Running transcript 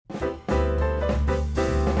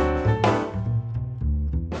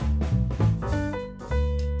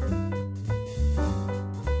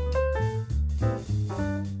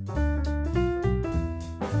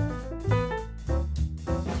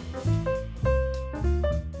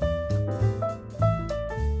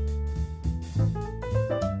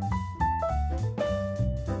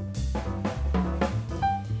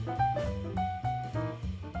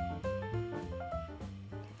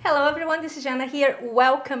Hello everyone, this is Jana here.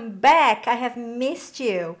 Welcome back. I have missed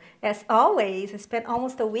you as always. It's been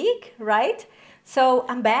almost a week, right? So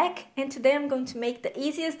I'm back and today I'm going to make the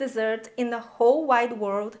easiest dessert in the whole wide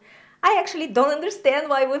world. I actually don't understand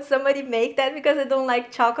why would somebody make that because I don't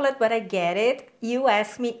like chocolate, but I get it. You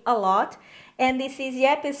ask me a lot and this is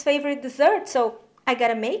Yepe's favorite dessert, so I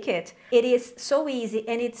gotta make it. It is so easy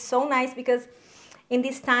and it's so nice because in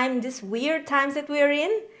this time, these weird times that we're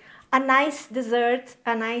in, a nice dessert,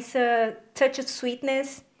 a nice touch of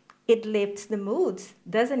sweetness, it lifts the moods,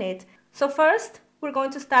 doesn't it? So first, we're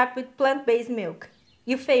going to start with plant-based milk,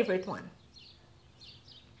 your favorite one.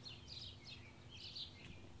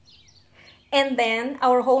 And then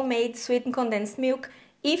our homemade sweetened condensed milk.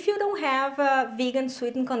 If you don't have vegan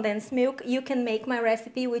sweetened condensed milk, you can make my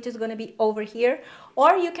recipe, which is going to be over here.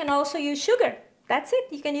 Or you can also use sugar. That's it,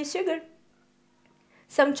 you can use sugar.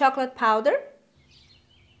 Some chocolate powder.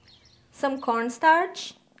 Some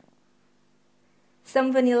cornstarch,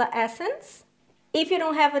 some vanilla essence. If you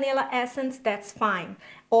don't have vanilla essence, that's fine.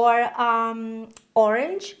 Or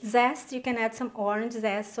orange zest, you can add some orange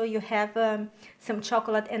zest so you have some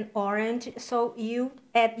chocolate and orange, so you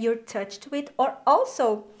add your touch to it. Or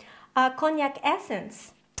also cognac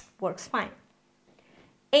essence, works fine.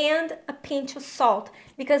 And a pinch of salt,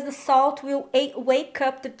 because the salt will wake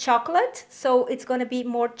up the chocolate, so it's going to be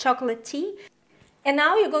more chocolatey. And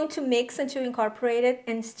now you're going to mix until you incorporate it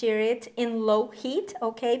and stir it in low heat,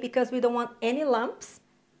 okay? Because we don't want any lumps.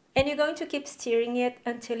 And you're going to keep stirring it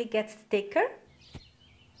until it gets thicker.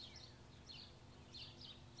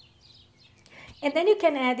 And then you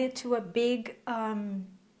can add it to a big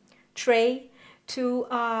tray, to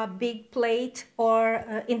a big plate,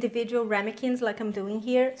 or individual ramekins like I'm doing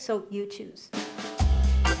here, so you choose.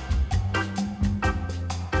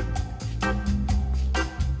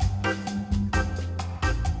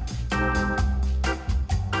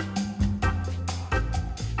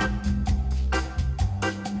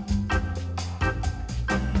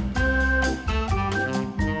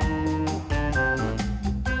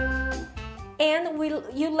 And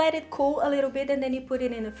you let it cool a little bit and then you put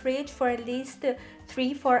it in the fridge for at least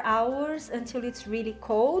 3-4 hours until it's really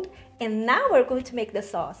cold. And now we're going to make the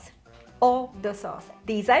sauce. Oh, the sauce.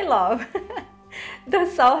 These I love. The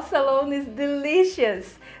sauce alone is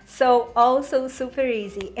delicious. So also super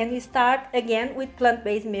easy. And we start again with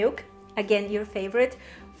plant-based milk. Again, your favorite.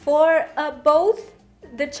 For both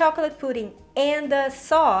the chocolate pudding and the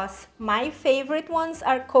sauce, my favorite ones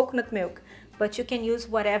are coconut milk. But you can use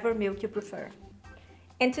whatever milk you prefer.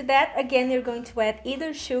 And to that, again, you're going to add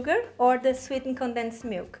either sugar or the sweetened condensed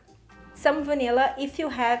milk. Some vanilla, if you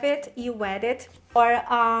have it, you add it. Or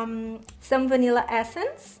some vanilla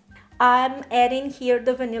essence. I'm adding here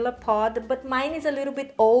the vanilla pod, but mine is a little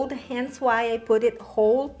bit old, hence why I put it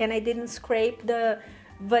whole and I didn't scrape the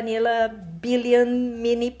vanilla billion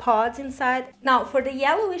mini pods inside. Now for the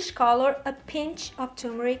yellowish color, a pinch of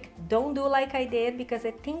turmeric. Don't do like I did because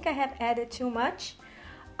I think I have added too much.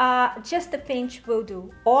 Just a pinch will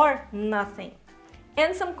do, or nothing.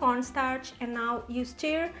 And some cornstarch, and now you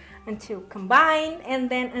stir until combine and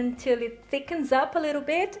then until it thickens up a little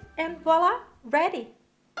bit, and voila, ready.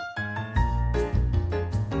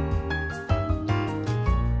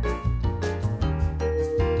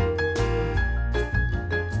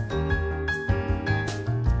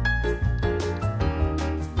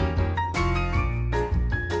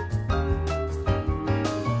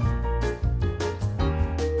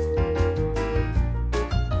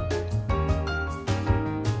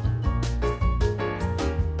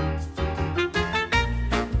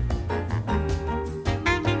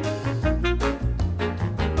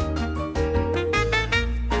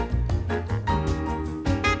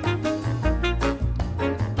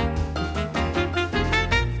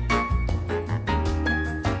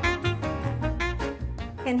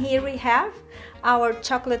 And here we have our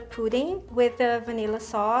chocolate pudding with the vanilla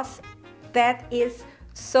sauce. That is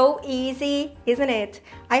so easy, isn't it?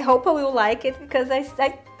 I hope I will like it because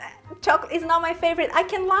chocolate is not my favorite. I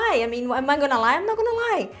can lie. I mean, am I gonna lie? I'm not gonna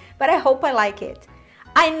lie. But I hope I like it.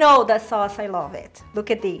 I know the sauce, I love it. Look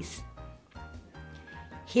at these.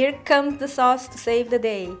 Here comes the sauce to save the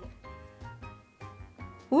day.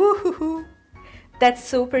 Woohoo! That's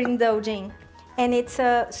super indulging. And it's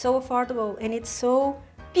so affordable and it's so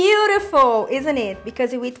beautiful, isn't it?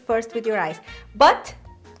 Because you eat first with your eyes. But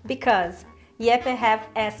because Yepe have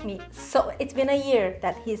asked me, so it's been a year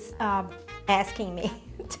that he's asking me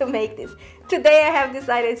to make this. Today I have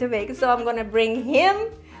decided to make it, so I'm gonna bring him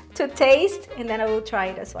to taste and then I will try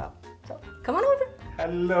it as well. So come on over.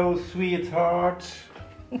 Hello, sweetheart.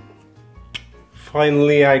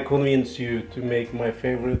 Finally, I convinced you to make my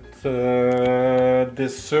favorite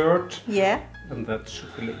dessert. Yeah. And that's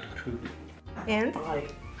chocolate pudding. And? I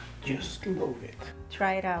just love it.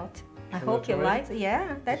 Try it out. I Can hope I you try like it.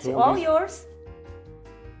 Yeah, that's So all this- yours.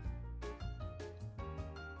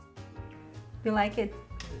 You like it?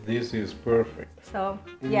 This is perfect. So,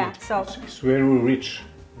 yeah, so It's very rich,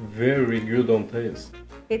 very good on taste.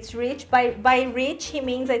 it's rich. By rich, he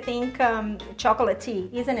means, I think,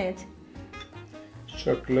 chocolatey, isn't it?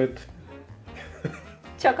 Chocolate.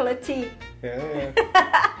 Chocolatey. Yeah.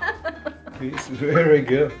 It's very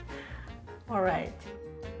good. All right.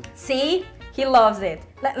 See? He loves it.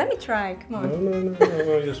 Let me try. Come on.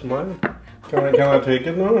 No, you smile. Can I take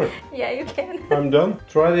it now? Yeah, you can. I'm done.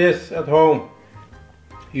 Try this at home.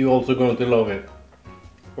 You also going to love it.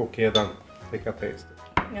 Okay then, take a taste.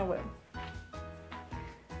 I will.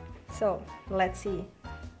 So, let's see.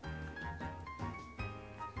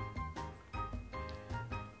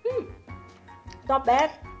 Not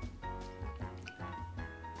bad.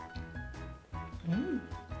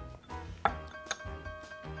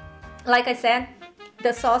 Like I said,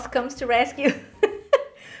 the sauce comes to rescue.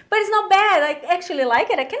 But it's not bad. I actually like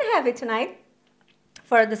it. I can have it tonight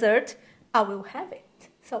for dessert. I will have it.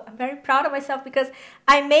 So I'm very proud of myself because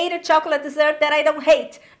I made a chocolate dessert that I don't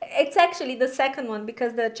hate. It's actually the second one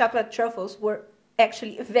because the chocolate truffles were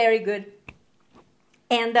actually very good.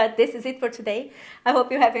 And this is it for today. I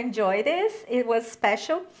hope you have enjoyed this. It was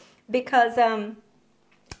special because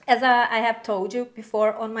as I have told you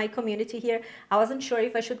before on my community here, I wasn't sure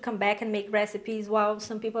if I should come back and make recipes while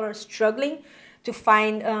some people are struggling to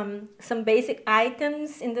find some basic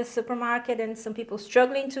items in the supermarket and some people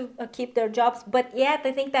struggling to keep their jobs. But yet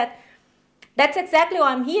I think that that's exactly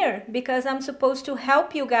why I'm here, because I'm supposed to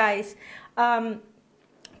help you guys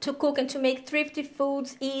to cook and to make thrifty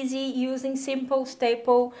foods easy using simple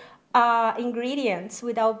staple ingredients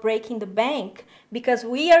without breaking the bank, because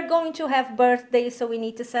we are going to have birthdays, so we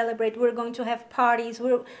need to celebrate. We're going to have parties.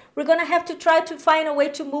 We're going to have to try to find a way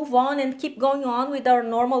to move on and keep going on with our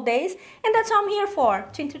normal days, and that's what I'm here for,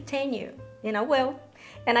 to entertain you, and I will.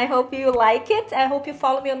 And I hope you like it. I hope you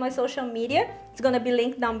follow me on my social media. It's going to be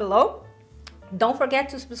linked down below. Don't forget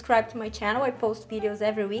to subscribe to my channel. I post videos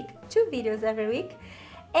every week, 2 videos every week.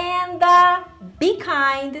 And be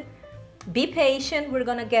kind. Be patient. We're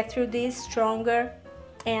gonna get through this stronger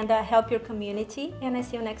and help your community. And I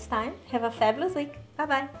see you next time. Have a fabulous week. Bye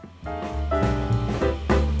bye.